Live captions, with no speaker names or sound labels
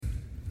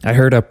I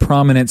heard a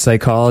prominent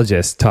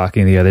psychologist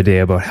talking the other day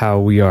about how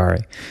we are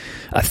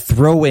a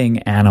throwing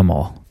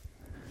animal.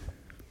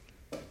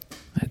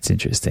 That's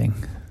interesting.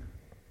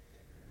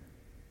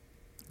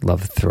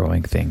 Love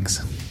throwing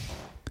things.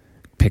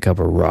 Pick up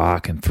a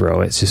rock and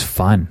throw it. It's just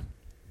fun.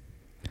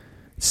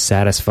 It's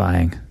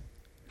satisfying.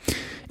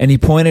 And he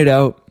pointed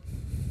out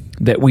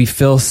that we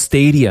fill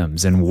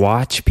stadiums and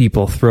watch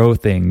people throw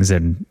things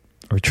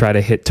or try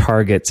to hit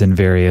targets in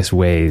various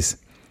ways.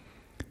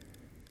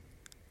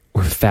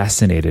 We're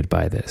fascinated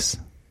by this.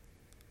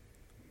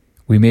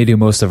 We may do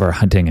most of our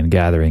hunting and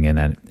gathering in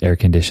an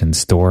air-conditioned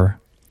store,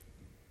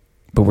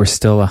 but we're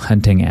still a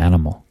hunting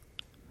animal.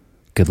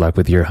 Good luck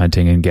with your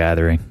hunting and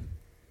gathering.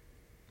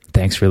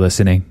 Thanks for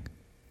listening,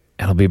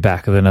 and I'll be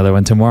back with another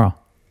one tomorrow.